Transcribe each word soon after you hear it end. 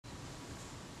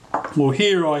Well,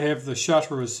 here I have the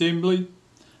shutter assembly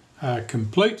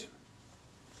complete,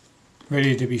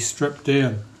 ready to be stripped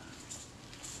down.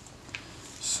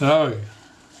 So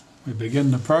we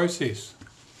begin the process.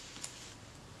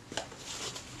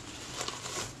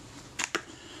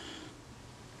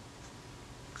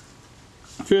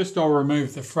 First I'll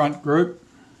remove the front group,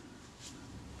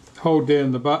 hold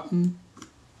down the button,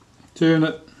 turn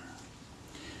it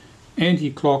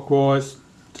anti-clockwise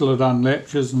till it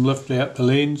unlatches and lift out the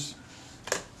lens.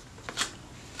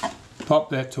 Pop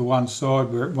that to one side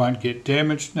where it won't get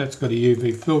damaged. That's got a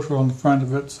UV filter on the front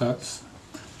of it, so it's,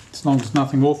 as long as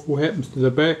nothing awful happens to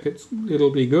the back,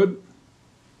 it'll be good.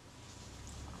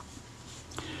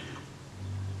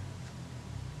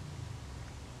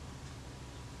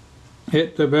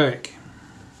 At the back.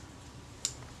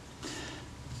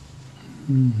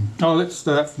 Oh, let's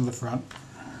start from the front.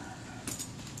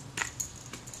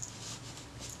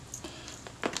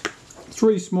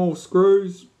 Three small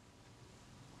screws,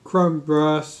 chrome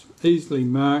brass, easily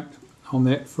marked on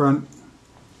that front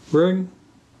ring.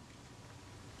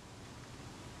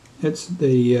 That's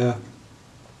the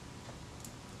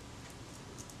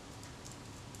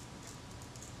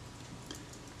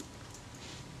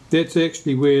that's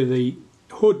actually where the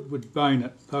hood would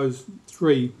bayonet. Those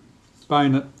three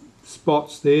bayonet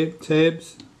spots there,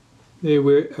 tabs, there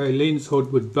where a lens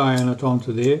hood would bayonet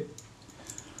onto there.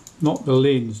 Not the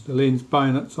lens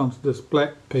bayonets onto this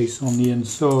black piece on the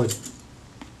inside.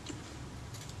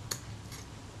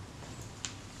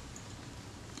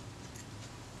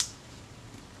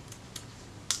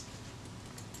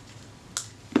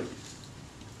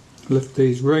 Lift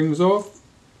these rings off.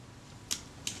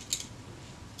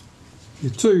 The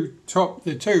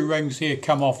two rings here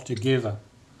come off together.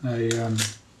 They're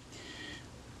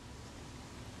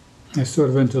sort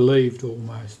of interleaved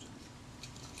almost.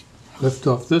 Lift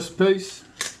off this piece.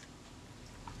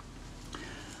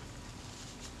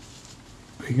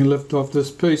 We can lift off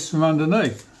this piece from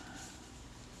underneath.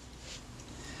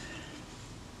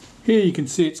 Here you can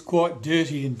see it's quite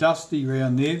dirty and dusty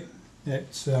around there.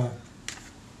 That's a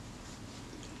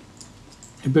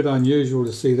bit unusual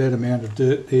to see that amount of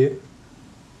dirt there.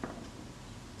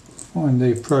 Find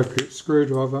the appropriate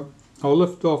screwdriver. I'll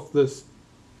lift off this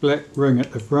black ring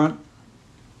at the front.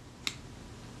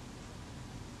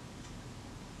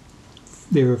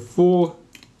 There are 4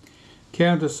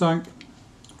 countersunk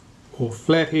or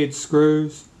flathead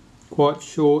screws, quite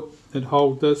short, that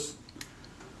hold this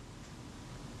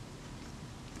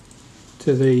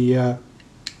to the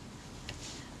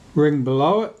ring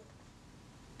below it.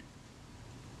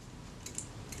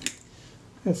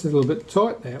 That's a little bit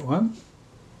tight, that one.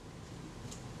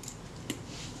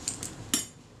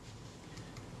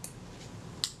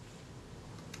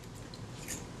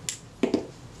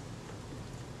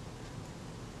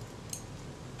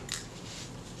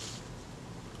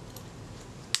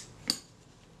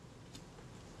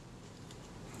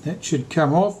 That should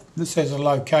come off. This has a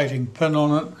locating pin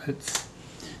on it. It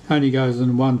only goes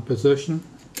in one position.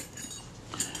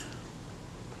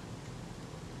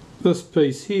 This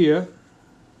piece here,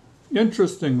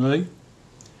 interestingly,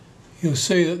 you'll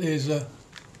see that there's a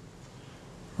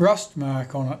rust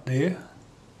mark on it there.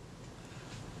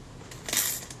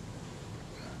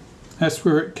 That's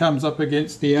where it comes up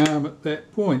against the arm at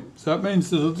that point. So it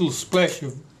means that a little splash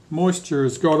of moisture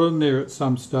has got in there at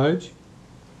some stage.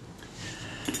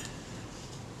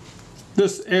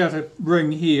 This outer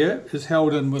ring here is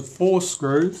held in with 4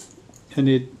 screws, and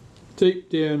they're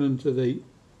deep down into the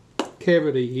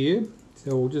cavity here,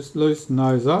 so we'll just loosen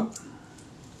those up.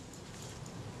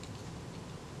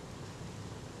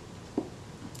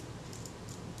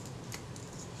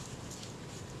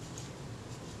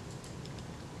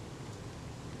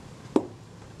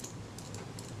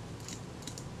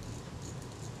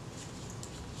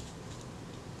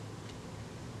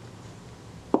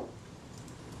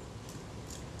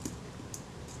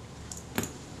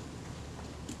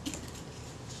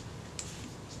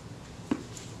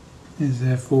 There's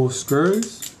our 4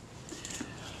 screws.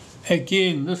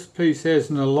 Again, this piece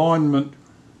has an alignment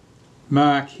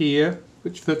mark here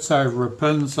which fits over a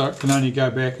pin, so it can only go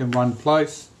back in one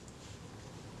place.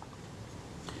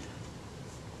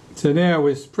 So now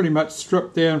we're pretty much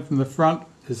stripped down from the front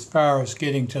as far as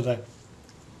getting to the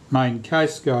main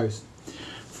case goes.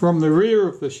 From the rear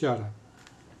of the shutter,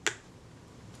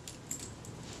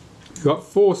 we've got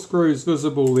 4 screws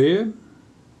visible there.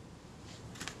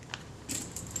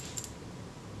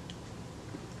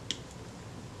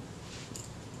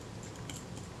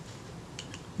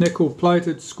 Nickel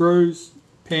plated screws,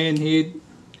 pan head,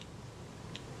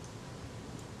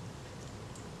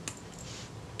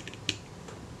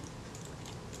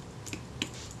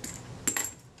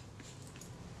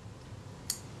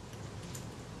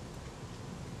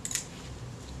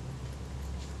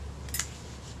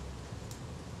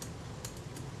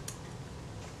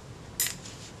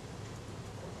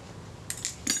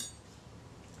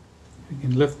 We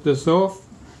can lift this off.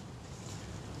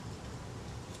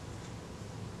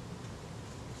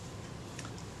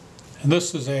 And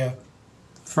this is our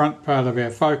front part of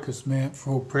our focus mount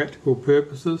for all practical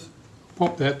purposes.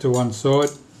 Pop that to one side.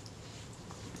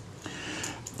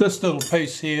 This little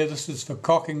piece here, this is for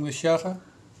cocking the shutter.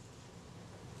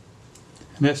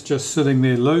 And that's just sitting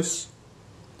there loose.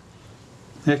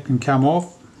 That can come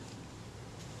off.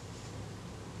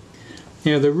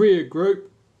 Now the rear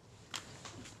group,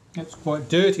 that's quite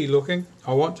dirty looking.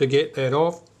 I want to get that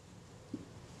off.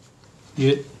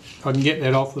 Yeah, I can get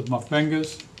that off with my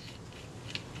fingers.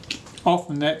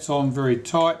 Often that's on very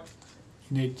tight.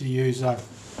 You need to use a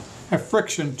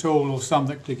friction tool or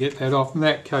something to get that off. In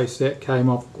that case, that came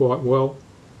off quite well.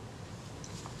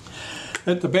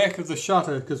 At the back of the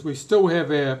shutter, because we still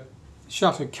have our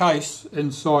shutter case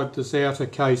inside this outer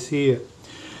case here.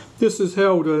 This is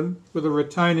held in with a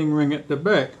retaining ring at the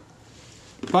back.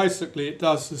 Basically it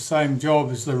does the same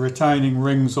job as the retaining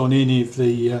rings on any of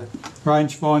the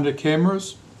rangefinder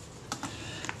cameras.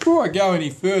 Before I go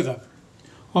any further,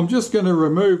 I'm just going to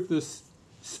remove this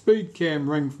speed cam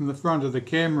ring from the front of the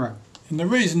camera. And the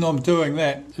reason I'm doing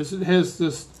that is it has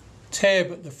this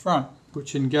tab at the front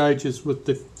which engages with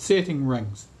the setting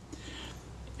rings.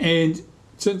 And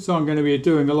since I'm going to be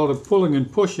doing a lot of pulling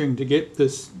and pushing to get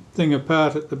this thing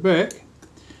apart at the back,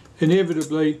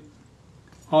 inevitably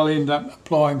I'll end up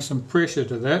applying some pressure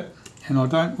to that, and I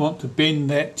don't want to bend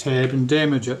that tab and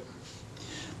damage it.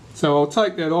 So I'll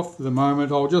take that off for the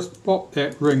moment. I'll just pop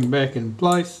that ring back in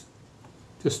place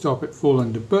to stop it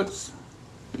falling to bits,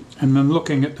 and I'm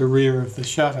looking at the rear of the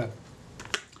shutter.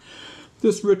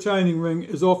 This retaining ring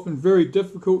is often very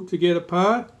difficult to get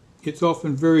apart. It's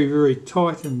often very, very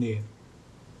tight in there.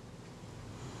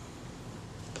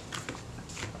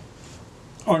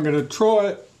 I'm going to try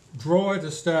it dry to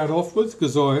start off with,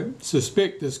 because I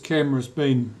suspect this camera's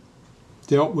been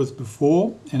dealt with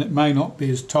before and it may not be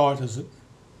as tight as it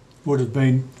would have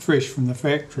been fresh from the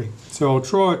factory. So I'll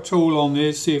try a tool on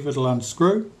there, see if it'll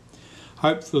unscrew.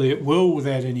 Hopefully it will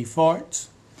without any fights.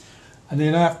 And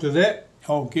then after that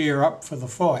I'll gear up for the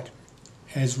fight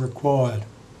as required.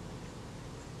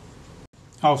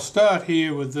 I'll start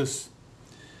here with this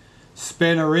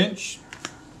spanner wrench.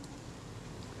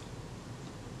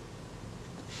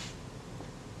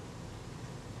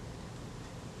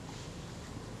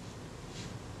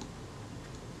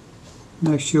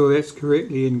 Make sure that's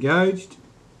correctly engaged.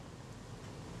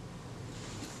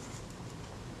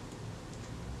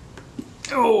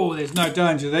 Oh, there's no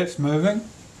danger that's moving.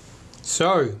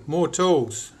 So, more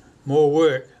tools, more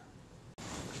work.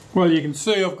 Well, you can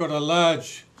see I've got a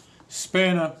large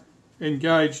spanner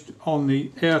engaged on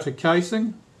the outer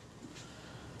casing.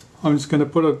 I'm just going to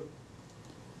put a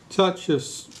touch of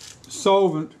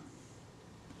solvent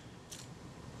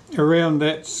around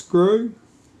that screw,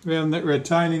 around that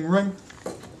retaining ring.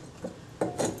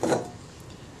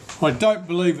 I don't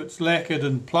believe it's lacquered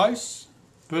in place,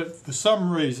 but for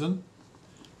some reason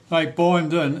they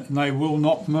bind in and they will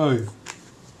not move.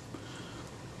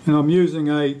 And I'm using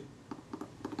a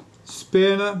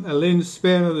spanner, a lens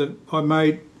spanner that I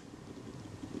made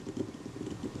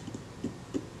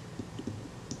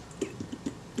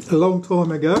a long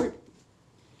time ago.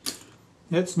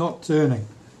 That's not turning.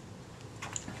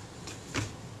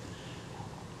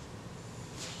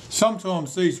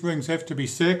 Sometimes these rings have to be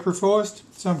sacrificed,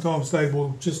 sometimes they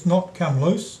will just not come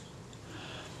loose.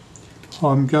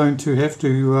 I'm going to have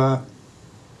to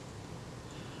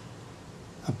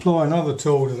apply another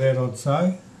tool to that, I'd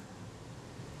say.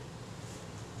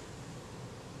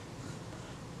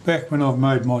 Back when I've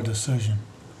made my decision.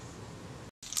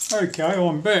 Okay,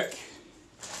 I'm back.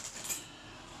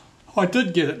 I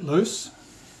did get it loose,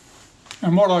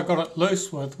 and what I got it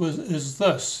loose with is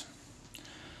this.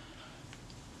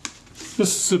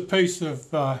 This is a piece of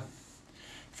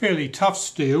fairly tough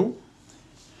steel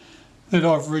that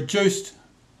I've reduced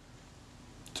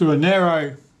to a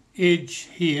narrow edge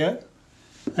here,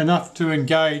 enough to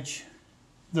engage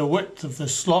the width of the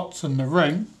slots in the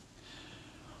ring.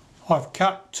 I've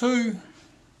cut two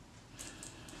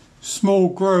small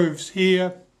grooves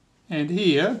here and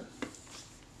here,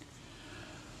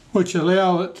 which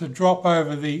allow it to drop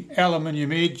over the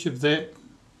aluminium edge of that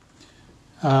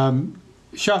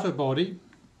shutter body,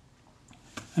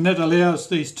 and that allows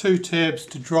these two tabs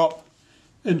to drop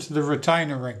into the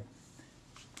retainer ring.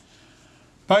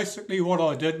 Basically what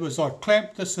I did was I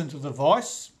clamped this into the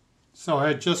vise, so I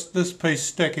had just this piece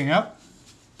sticking up,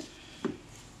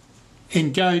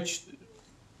 engaged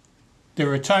the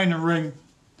retainer ring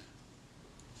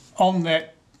on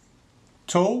that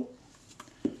tool,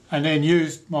 and then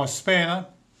used my spanner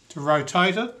to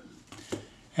rotate it,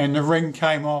 and the ring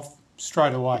came off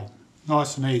straight away,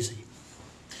 nice and easy.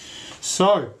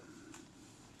 So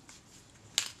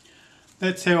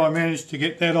that's how I managed to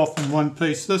get that off in one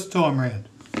piece this time round.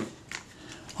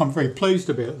 I'm very pleased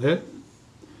about that,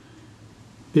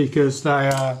 because they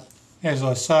are, as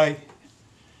I say,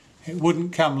 it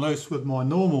wouldn't come loose with my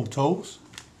normal tools.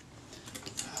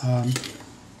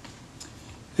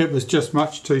 It was just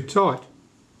much too tight.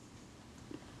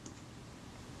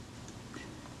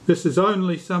 This is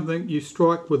only something you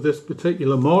strike with this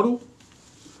particular model.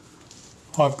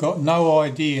 I've got no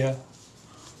idea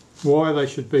why they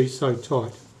should be so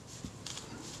tight.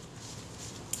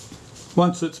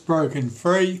 Once it's broken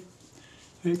free,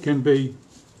 it can be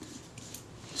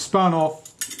spun off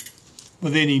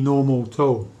with any normal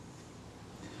tool.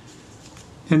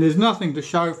 And there's nothing to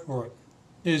show for it.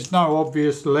 There's no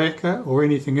obvious lacquer or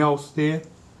anything else there.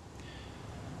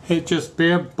 It just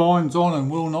binds on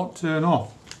and will not turn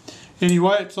off.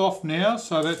 Anyway, it's off now,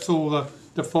 so that's all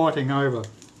the fighting over.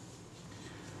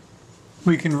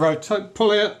 We can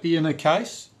pull out the inner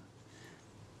case.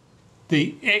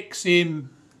 The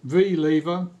XMV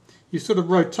lever, you sort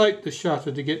of rotate the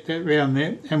shutter to get that round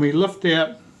there, and we lift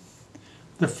out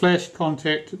the flash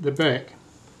contact at the back.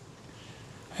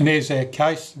 And there's our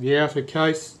case, the outer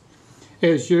case.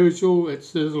 As usual,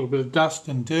 there's a little bit of dust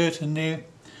and dirt in there.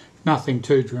 Nothing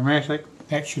too dramatic.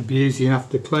 That should be easy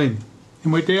enough to clean.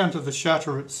 And we're down to the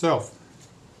shutter itself.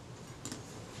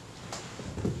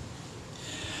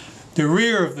 The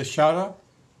rear of the shutter,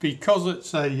 because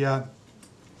it's a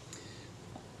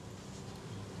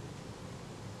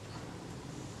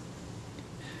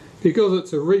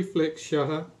reflex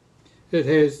shutter, it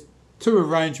has two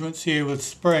arrangements here with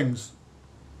springs.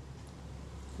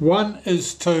 One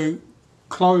is to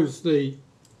close the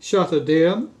shutter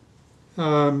down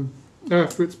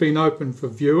after it's been open for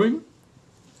viewing,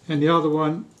 and the other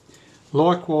one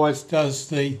likewise does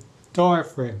the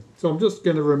diaphragm. So I'm just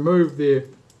going to remove their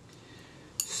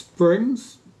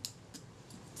springs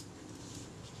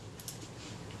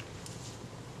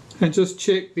and just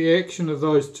check the action of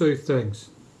those two things.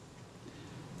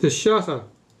 The shutter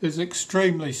is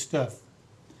extremely stiff.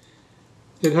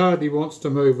 It hardly wants to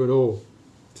move at all.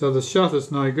 So the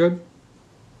shutter's no good.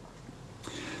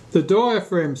 The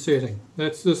diaphragm setting,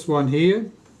 that's this one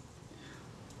here.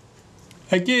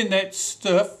 Again, that's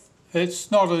stiff.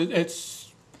 It's nowhere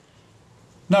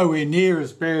near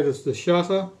as bad as the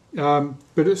shutter,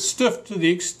 but it's stiff to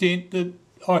the extent that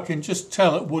I can just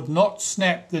tell it would not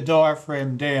snap the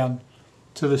diaphragm down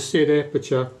to the set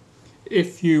aperture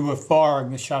if you were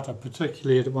firing the shutter,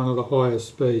 particularly at one of the higher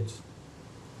speeds.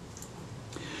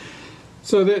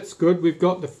 So that's good. We've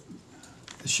got the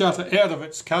shutter out of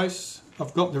its case.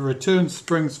 I've got the return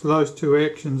springs for those two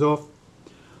actions off.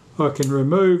 I can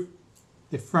remove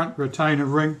the front retainer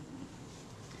ring.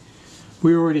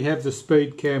 We already have the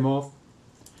speed cam off.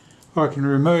 I can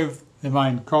remove the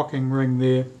main cocking ring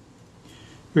there.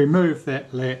 Remove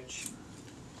that latch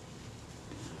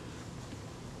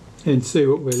and see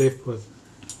what we're left with.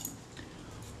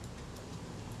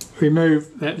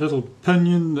 Remove that little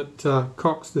pinion that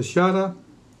cocks the shutter.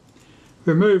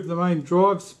 Remove the main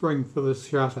drive spring for the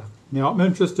shutter. Now I'm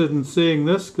interested in seeing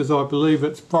this because I believe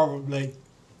it's probably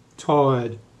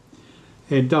tired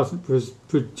and doesn't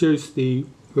produce the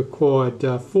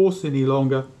required force any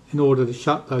longer in order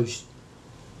to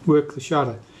work the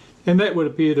shutter. And that would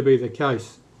appear to be the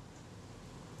case.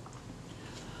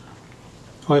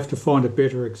 I have to find a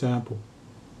better example.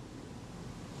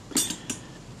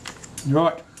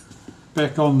 Right,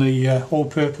 back on the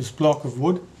all-purpose block of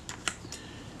wood,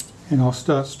 and I'll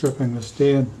start stripping this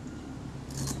down.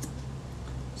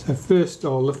 So first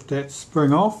I'll lift that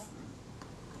spring off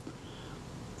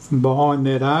from behind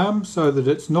that arm so that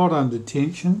it's not under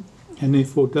tension and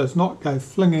therefore does not go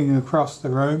flinging across the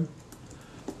room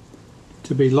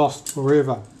to be lost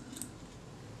forever.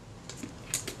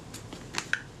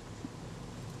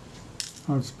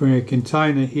 I'll just bring a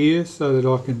container here so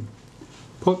that I can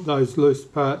put those loose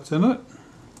parts in it.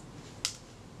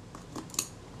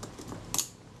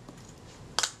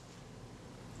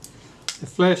 The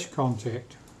flash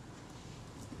contact.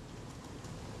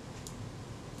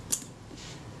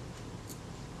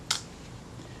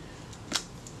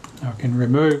 I can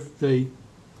remove the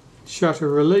shutter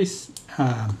release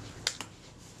arm.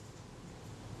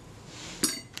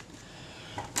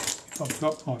 If I've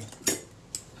got my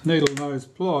needle nose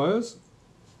pliers,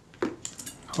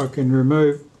 I can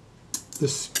remove the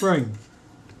spring,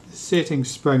 the setting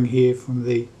spring here from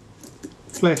the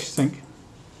flash sink.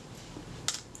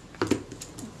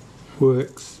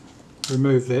 Works.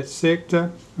 Remove that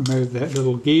sector, remove that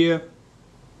little gear.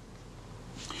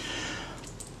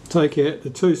 Take out the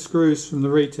 2 screws from the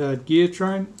retard gear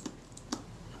train.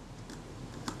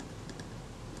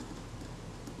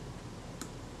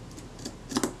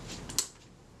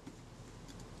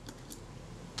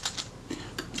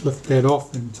 Lift that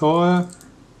off entire.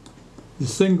 The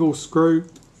single screw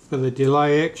for the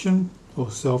delay action or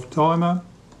self timer.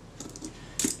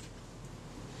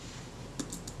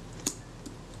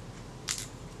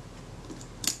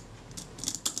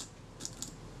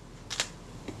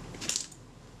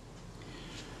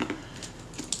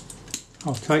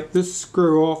 I'll take this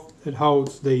screw off that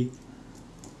holds the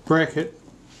bracket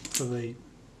for the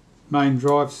main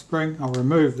drive spring. I'll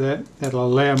remove that. That'll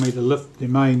allow me to lift the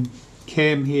main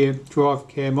cam here, drive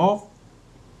cam off.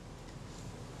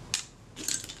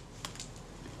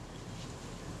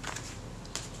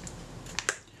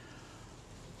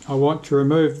 I want to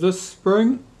remove this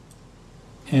spring,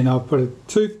 and I'll put a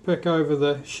toothpick over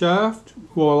the shaft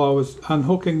while I was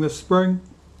unhooking the spring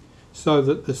so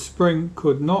that the spring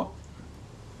could not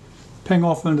ping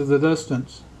off into the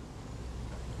distance,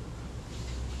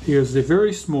 because they're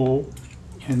very small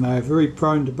and they're very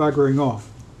prone to buggering off.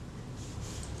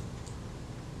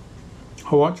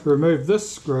 I want to remove this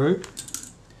screw.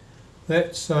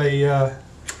 That's a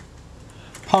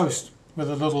post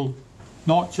with a little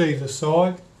notch either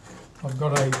side. I've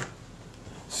got a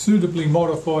suitably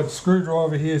modified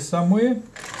screwdriver here somewhere.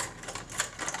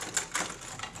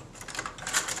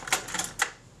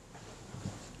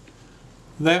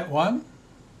 That one,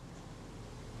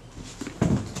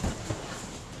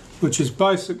 which is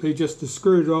basically just a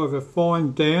screwdriver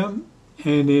fined down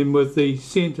and then with the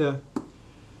centre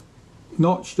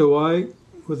notched away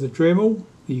with a Dremel.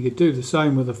 You could do the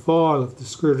same with a file if the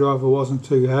screwdriver wasn't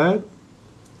too hard.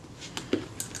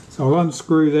 So I'll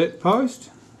unscrew that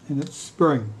post and its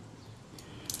spring.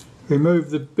 Remove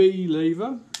the B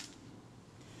lever,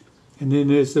 and then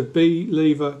there's the B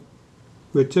lever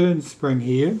return spring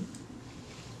here,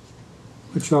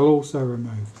 which I'll also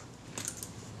remove.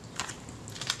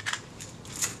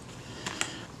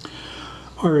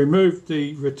 I removed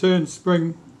the return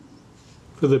spring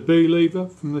for the B lever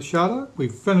from the shutter.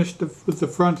 We've finished with the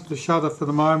front of the shutter for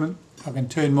the moment. I can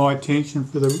turn my attention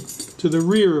to the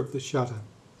rear of the shutter.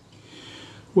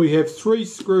 We have 3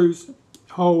 screws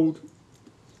hold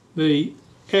the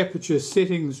aperture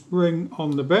settings ring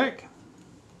on the back.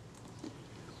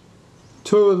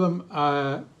 2 of them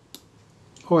are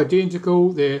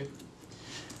identical. They're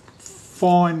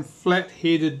fine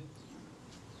flat-headed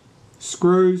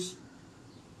screws.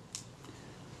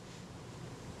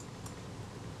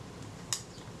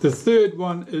 The 3rd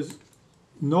one is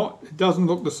not, it doesn't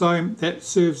look the same. That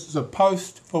serves as a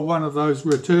post for one of those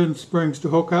return springs to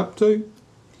hook up to.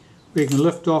 We can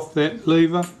lift off that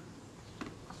lever,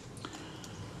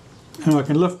 and I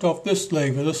can lift off this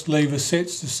lever. This lever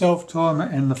sets the self timer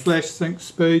and the flash sync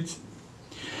speeds.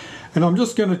 And I'm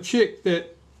just going to check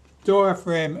that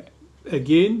diaphragm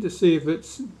again to see if it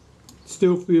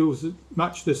still feels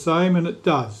much the same, and it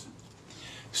does.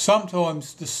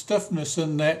 Sometimes the stiffness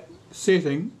in that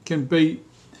setting can be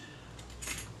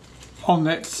on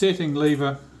that setting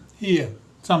lever here.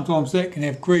 Sometimes that can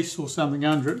have grease or something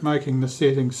under it making the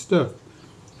setting stiff.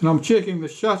 And I'm checking the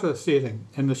shutter setting,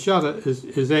 and the shutter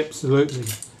is absolutely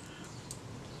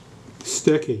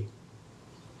sticky.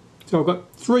 So I've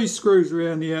got 3 screws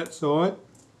around the outside.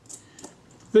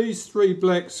 These 3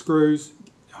 black screws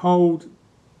hold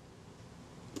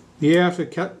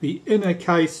the inner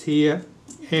case here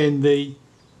and the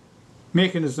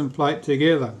mechanism plate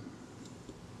together.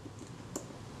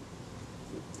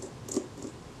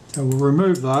 So we'll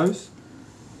remove those.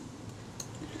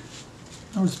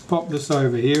 I'll just pop this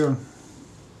over here.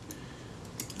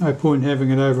 No point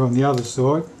having it over on the other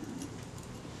side.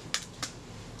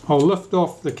 I'll lift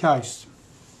off the case.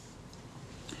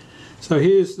 So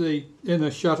here's the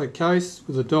inner shutter case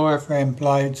with the diaphragm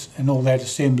blades and all that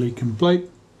assembly complete.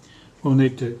 We'll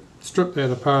need to strip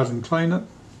that apart and clean it.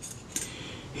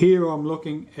 Here I'm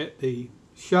looking at the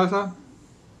shutter.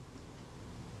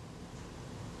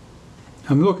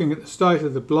 I'm looking at the state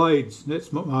of the blades.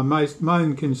 That's my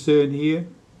main concern here,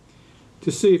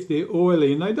 to see if they're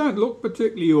oily, and they don't look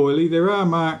particularly oily. There are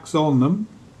marks on them,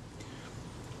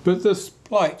 but this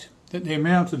plate that they're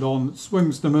mounted on that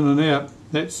swings them in and out,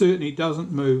 that certainly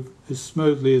doesn't move as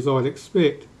smoothly as I'd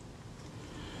expect.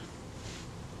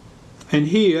 And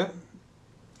here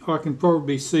I can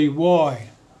probably see why.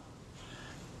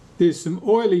 There's some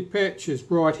oily patches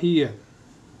right here.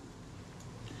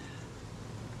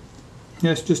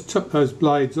 Let's just tip those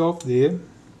blades off there.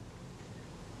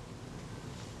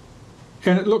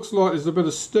 And it looks like there's a bit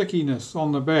of stickiness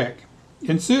on the back.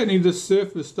 And certainly this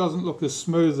surface doesn't look as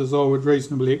smooth as I would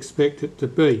reasonably expect it to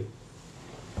be.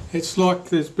 It's like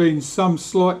there's been some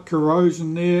slight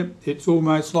corrosion there. It's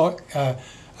almost like a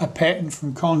pattern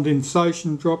from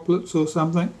condensation droplets or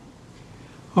something.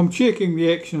 I'm checking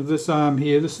the action of this arm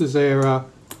here. This is our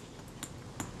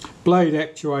blade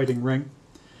actuating ring.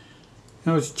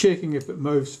 I was checking if it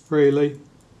moves freely.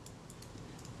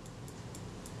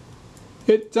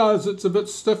 It does. It's a bit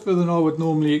stiffer than I would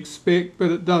normally expect,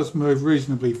 but it does move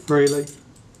reasonably freely.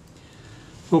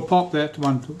 We'll pop that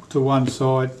to one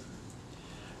side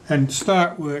and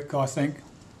start work, I think,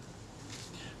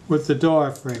 with the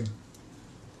diaphragm.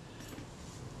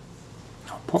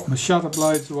 I'll pop my shutter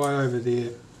blades away over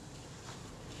there.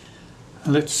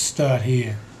 And let's start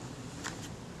here.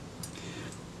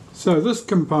 So this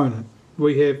component,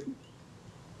 we have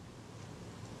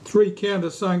 3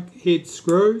 countersunk head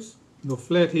screws, or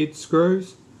flat head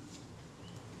screws.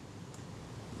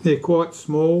 They're quite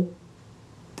small.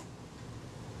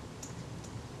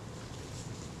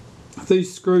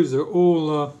 These screws are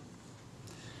all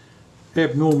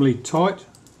abnormally tight.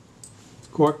 It's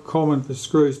quite common for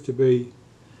screws to be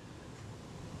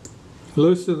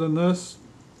looser than this.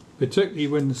 Particularly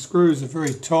when the screws are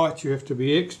very tight, you have to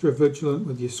be extra vigilant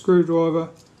with your screwdriver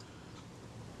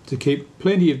to keep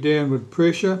plenty of downward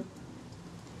pressure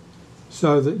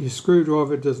so that your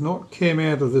screwdriver does not cam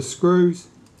out of the screws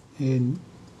and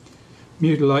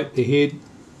mutilate the head,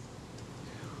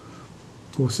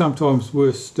 or sometimes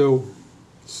worse still,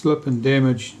 slip and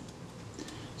damage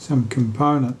some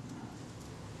component.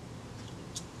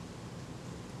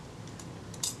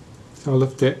 So I'll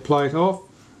lift that plate off.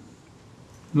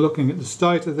 Looking at the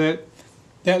state of that,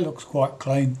 that looks quite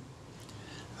clean.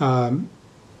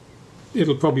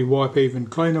 It'll probably wipe even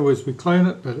cleaner as we clean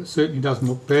it, but it certainly doesn't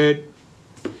look bad.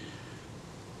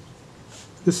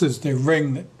 This is the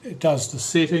ring that it does the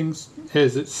settings.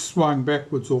 As it's swung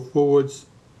backwards or forwards,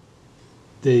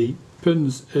 the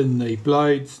pins in the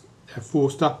blades are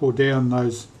forced up or down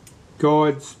those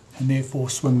guides and therefore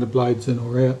swing the blades in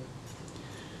or out.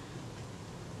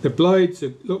 The blades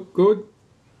look good.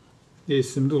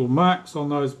 There's some little marks on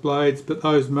those blades, but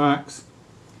those marks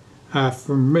are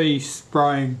from me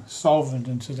spraying solvent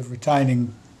into the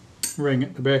retaining ring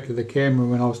at the back of the camera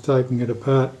when I was taking it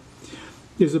apart.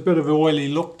 There's a bit of an oily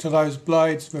look to those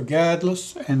blades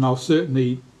regardless, and they'll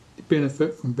certainly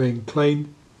benefit from being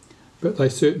cleaned, but they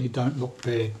certainly don't look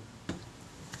bad.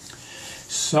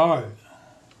 So,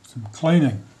 some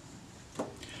cleaning.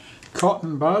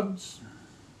 Cotton buds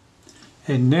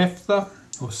and naphtha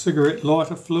or cigarette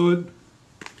lighter fluid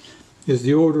is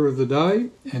the order of the day,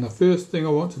 and the first thing I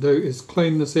want to do is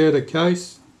clean this outer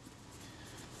case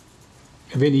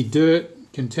of any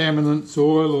dirt, contaminants,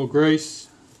 oil or grease.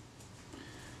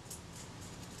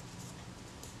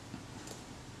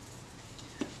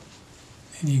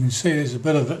 And you can see there's a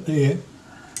bit of it there.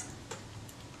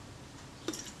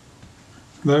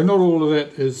 Though not all of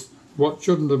that is what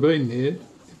shouldn't have been there.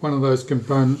 One of those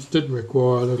components did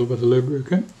require a little bit of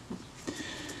lubricant.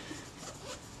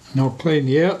 And I'll clean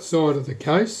the outside of the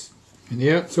case, and the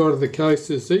outside of the case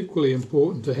is equally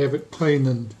important to have it clean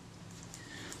and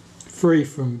free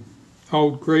from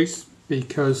old grease,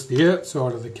 because the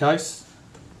outside of the case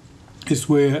is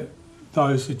where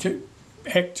those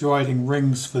actuating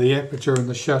rings for the aperture and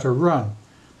the shutter run,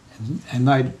 and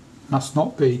they must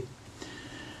not be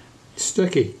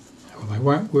sticky or they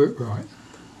won't work right.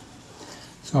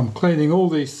 So I'm cleaning all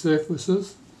these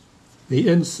surfaces, the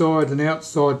inside and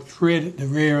outside thread at the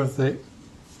rear of the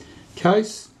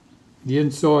case. The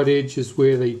inside edge is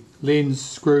where the lens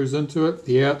screws into it.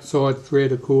 The outside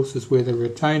thread, of course, is where the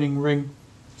retaining ring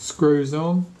screws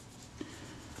on.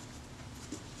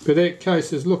 But that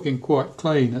case is looking quite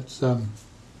clean. It's no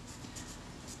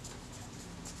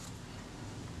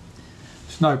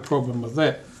problem with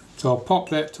that. So I'll pop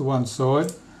that to one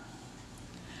side.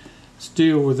 Let's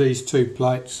deal with these two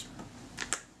plates.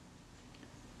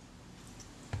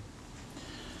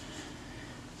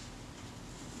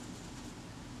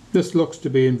 This looks to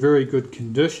be in very good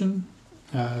condition.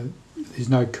 There's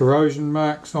no corrosion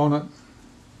marks on it,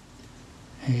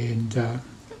 and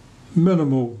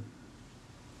minimal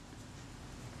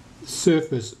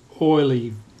surface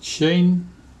oily sheen.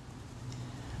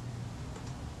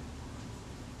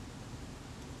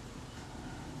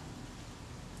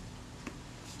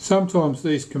 Sometimes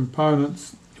these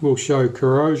components will show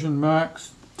corrosion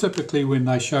marks. Typically when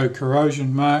they show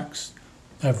corrosion marks,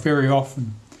 they're very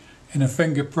often in a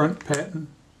fingerprint pattern,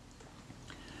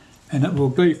 and it will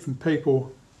be from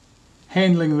people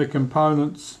handling the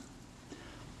components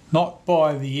not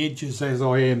by the edges as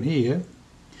I am here,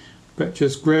 but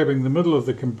just grabbing the middle of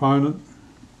the component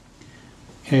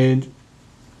and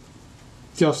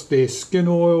just their skin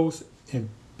oils and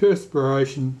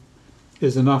perspiration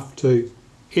is enough to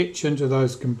etch into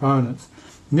those components.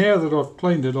 Now that I've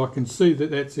cleaned it, I can see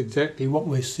that that's exactly what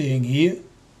we're seeing here.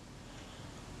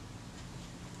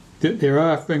 That there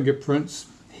are fingerprints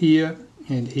here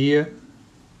and here.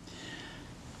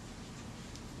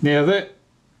 Now that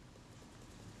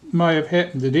may have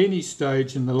happened at any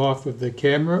stage in the life of the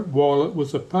camera while it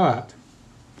was apart.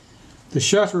 The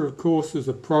shutter, of course, is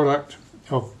a product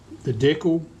of the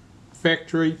decal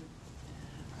factory.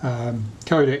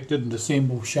 Kodak didn't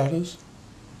assemble shutters,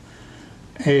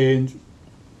 and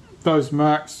those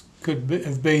marks could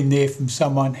have been there from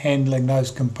someone handling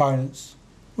those components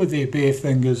with their bare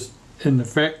fingers in the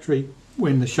factory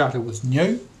when the shutter was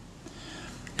new,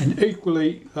 and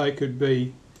equally they could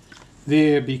be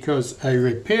there because a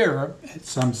repairer at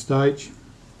some stage,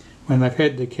 when they've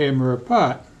had the camera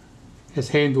apart, has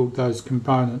handled those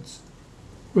components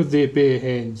with their bare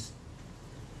hands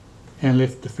and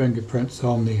left the fingerprints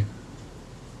on there.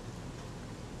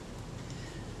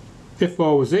 If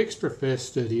I was extra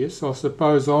fastidious, I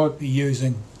suppose I'd be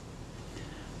using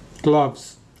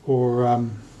gloves or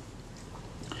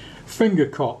finger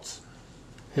cots,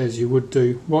 as you would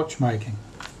do watchmaking.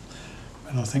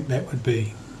 But I think that would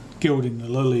be gilding the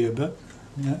lily a bit.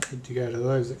 You don't need to go to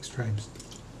those extremes.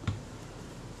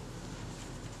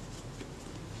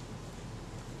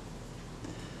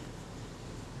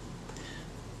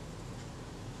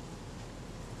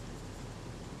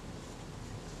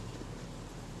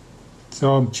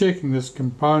 So I'm checking this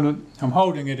component, I'm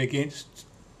holding it against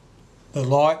the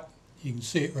light, you can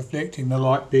see it reflecting the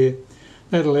light there.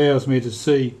 That allows me to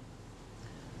see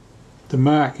the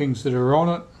markings that are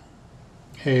on it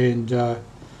and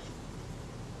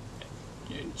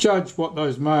judge what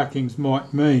those markings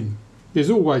might mean. There's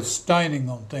always staining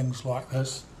on things like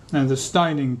this. Now the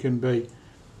staining can be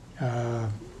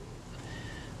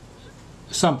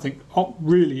something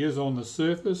really is on the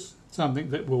surface, something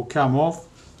that will come off.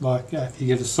 Like if you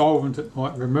get a solvent, it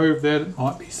might remove that. It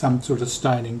might be some sort of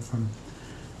staining from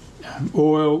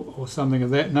oil or something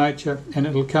of that nature, and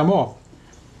it'll come off.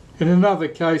 And in other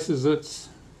cases, it's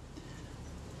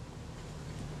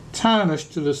tarnish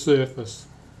to the surface,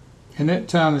 and that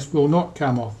tarnish will not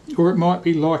come off. Or it might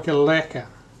be like a lacquer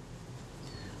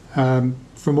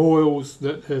from oils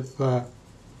that have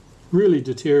really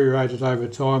deteriorated over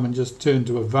time and just turned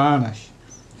to a varnish.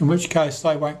 In which case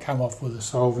they won't come off with a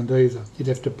solvent either. You'd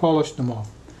have to polish them off.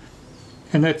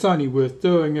 And that's only worth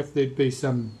doing if there'd be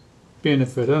some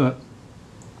benefit in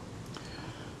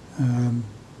it.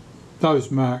 Those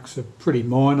marks are pretty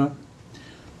minor,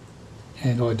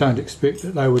 and I don't expect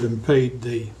that they would impede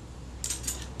the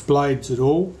blades at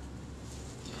all.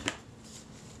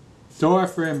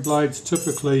 Diaphragm blades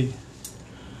typically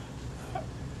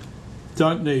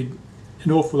don't need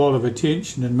an awful lot of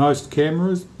attention in most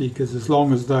cameras, because as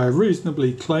long as they're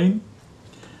reasonably clean,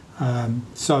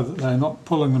 so that they're not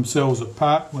pulling themselves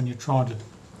apart when you're trying to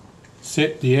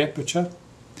set the aperture,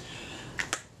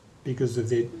 because of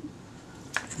their,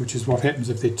 which is what happens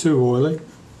if they're too oily.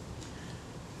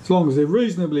 As long as they're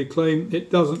reasonably clean,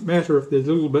 it doesn't matter if they're a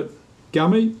little bit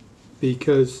gummy,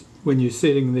 because when you're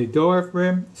setting the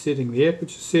diaphragm, setting the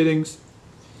aperture settings,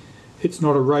 it's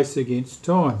not a race against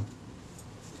time.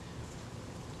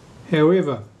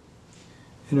 However,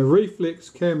 in a reflex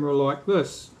camera like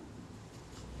this,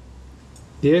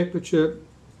 the aperture,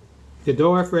 the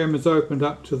diaphragm is opened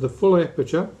up to the full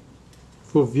aperture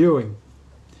for viewing,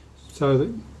 so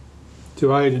that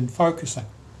to aid in focusing.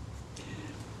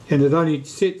 And it only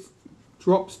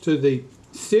drops to the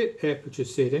set aperture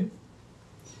setting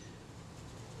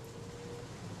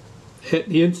at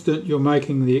the instant you're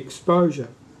making the exposure.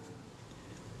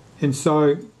 And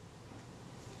so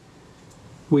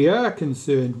we are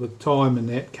concerned with time in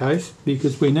that case,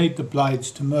 because we need the blades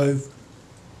to move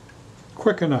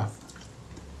quick enough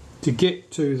to get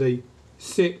to the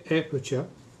set aperture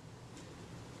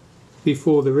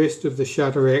before the rest of the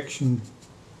shutter action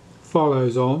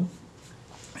follows on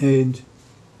and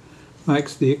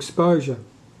makes the exposure.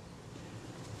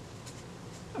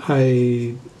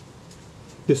 The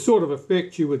sort of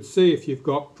effect you would see if you've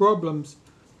got problems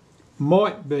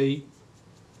might be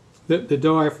that the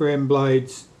diaphragm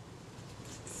blades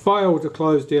fail to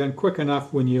close down quick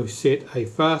enough when you set a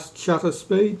fast shutter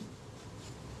speed,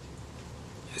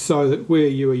 so that where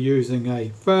you are using a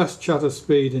fast shutter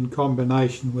speed in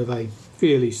combination with a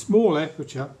fairly small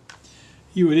aperture,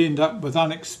 you would end up with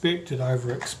unexpected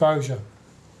overexposure.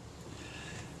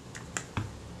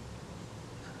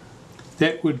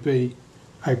 That would be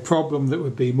a problem that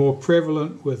would be more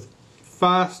prevalent with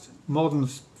fast modern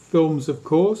films, of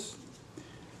course,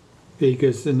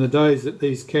 because in the days that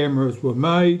these cameras were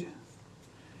made,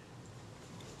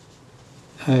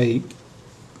 a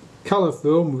colour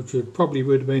film, which would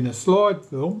have been a slide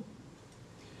film,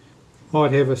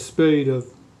 might have a speed of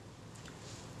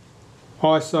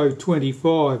ISO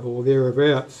 25 or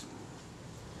thereabouts.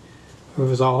 If it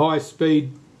was a high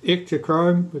speed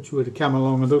Ektachrome, which would have come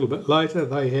along a little bit later,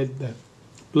 they had the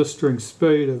blistering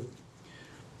speed of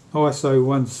ISO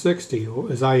 160,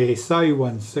 or as ASA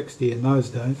 160 in those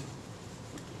days.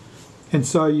 And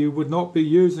so you would not be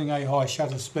using a high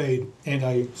shutter speed and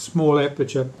a small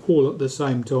aperture all at the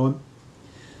same time.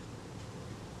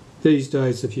 These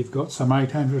days, if you've got some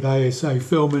 800 ASA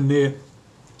film in there,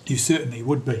 you certainly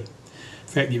would be. In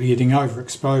fact, you'd be getting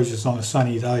overexposures on a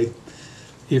sunny day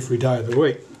every day of the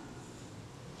week.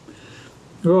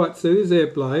 Right, so there's our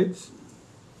blades,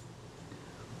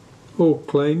 all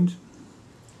cleaned.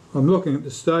 I'm looking at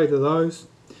the state of those,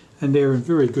 and they're in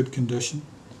very good condition.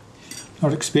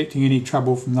 Not expecting any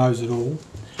trouble from those at all.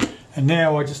 And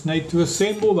now I just need to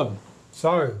assemble them.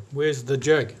 So, where's the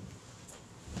jig?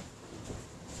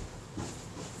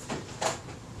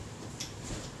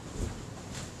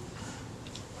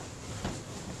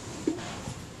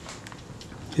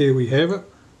 Here we have it.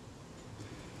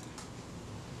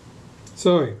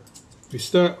 So, we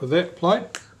start with that plate.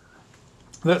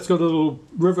 That's got a little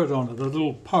rivet on it, a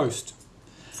little post,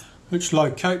 which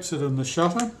locates it in the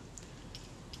shutter,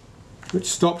 which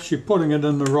stops you putting it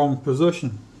in the wrong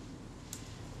position,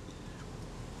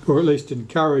 or at least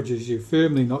encourages you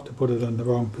firmly not to put it in the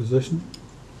wrong position.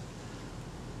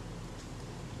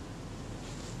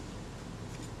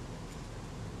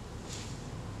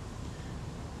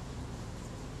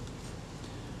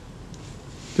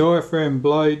 Diaphragm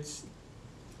blades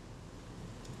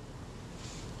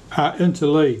are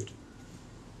interleaved.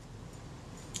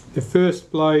 The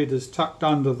first blade is tucked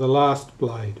under the last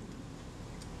blade,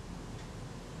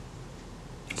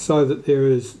 so that there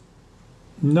is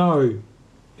no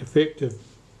effective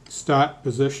start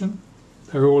position.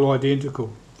 They're all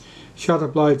identical. Shutter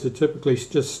blades are typically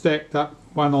just stacked up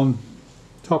one on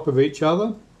top of each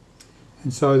other,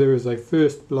 and so there is a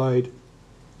first blade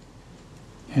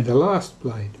and a last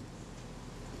blade.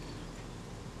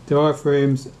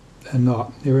 Diaphragms are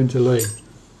not, they're interleaved.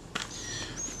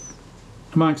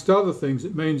 Amongst other things,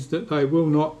 it means that they will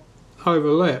not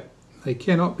overlap. They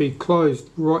cannot be closed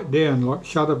right down like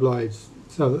shutter blades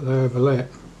so that they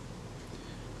overlap.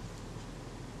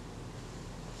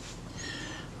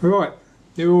 Right,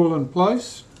 they're all in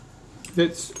place.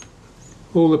 That's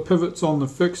all the pivots on the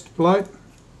fixed plate.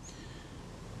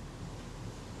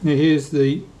 Now here's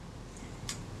the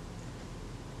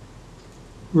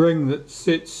ring that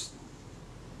sets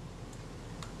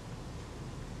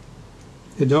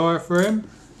the diaphragm,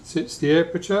 sets the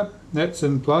aperture. That's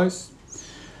in place.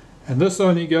 And this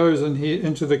only goes in here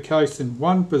into the case in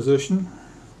one position,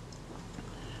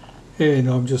 and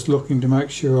I'm just looking to make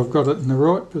sure I've got it in the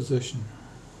right position.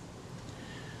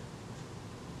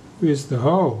 Where's the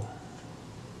hole?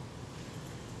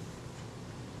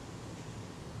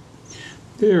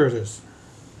 There it is.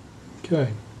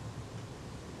 Okay.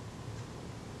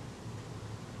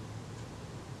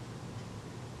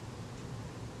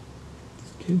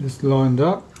 Let's get this lined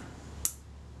up.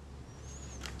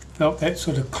 Felt that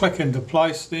sort of click into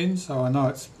place then, so I know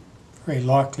it's very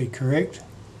likely correct.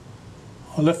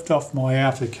 I'll lift off my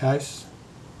outer case,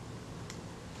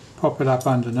 pop it up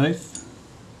underneath,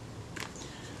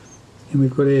 and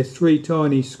we've got our 3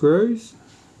 tiny screws.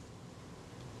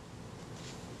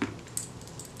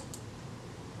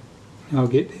 I'll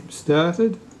get them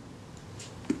started.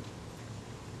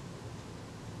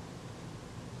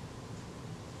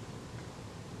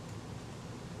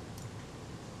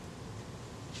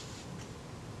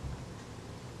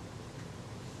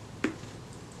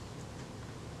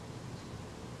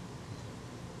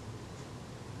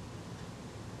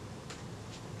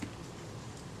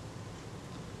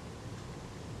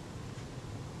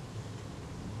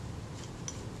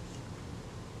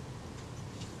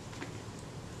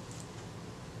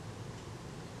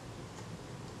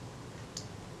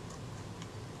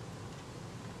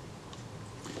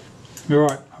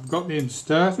 Right, I've got them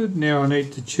started. Now I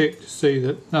need to check to see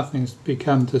that nothing's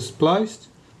become displaced.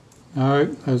 No,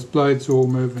 those blades are all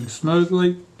moving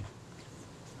smoothly,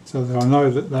 so that I know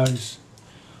that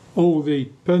all the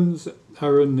pins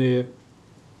are in their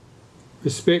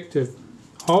respective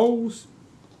holes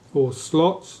or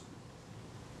slots.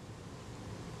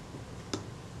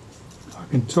 I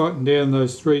can tighten down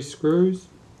those 3 screws.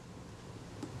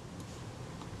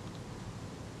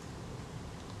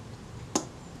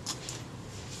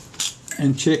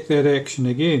 And check that action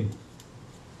again.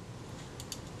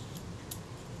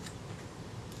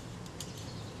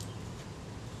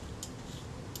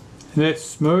 And that's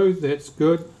smooth, that's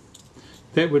good.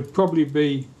 That would probably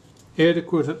be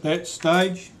adequate at that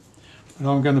stage,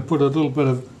 but I'm going to put a little bit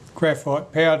of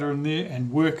graphite powder in there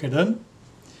and work it in,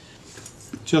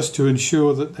 just to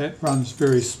ensure that that runs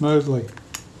very smoothly.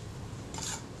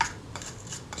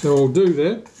 So I'll do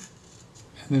that,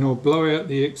 and then I'll blow out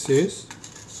the excess.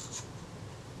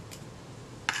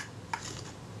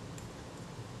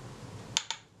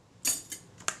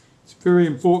 It's very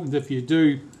important if you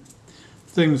do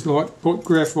things like put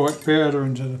graphite powder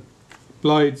into the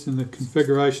blades in the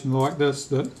configuration like this,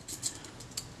 that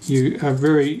you are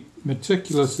very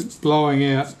meticulous at blowing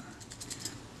out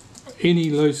any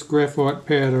loose graphite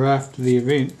powder after the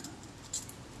event.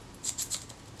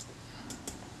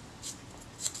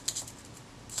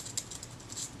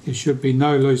 There should be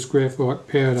no loose graphite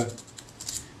powder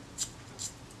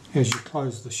as you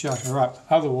close the shutter up,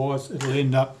 otherwise it'll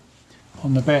end up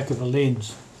on the back of the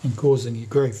lens and causing you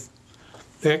grief.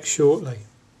 Back shortly.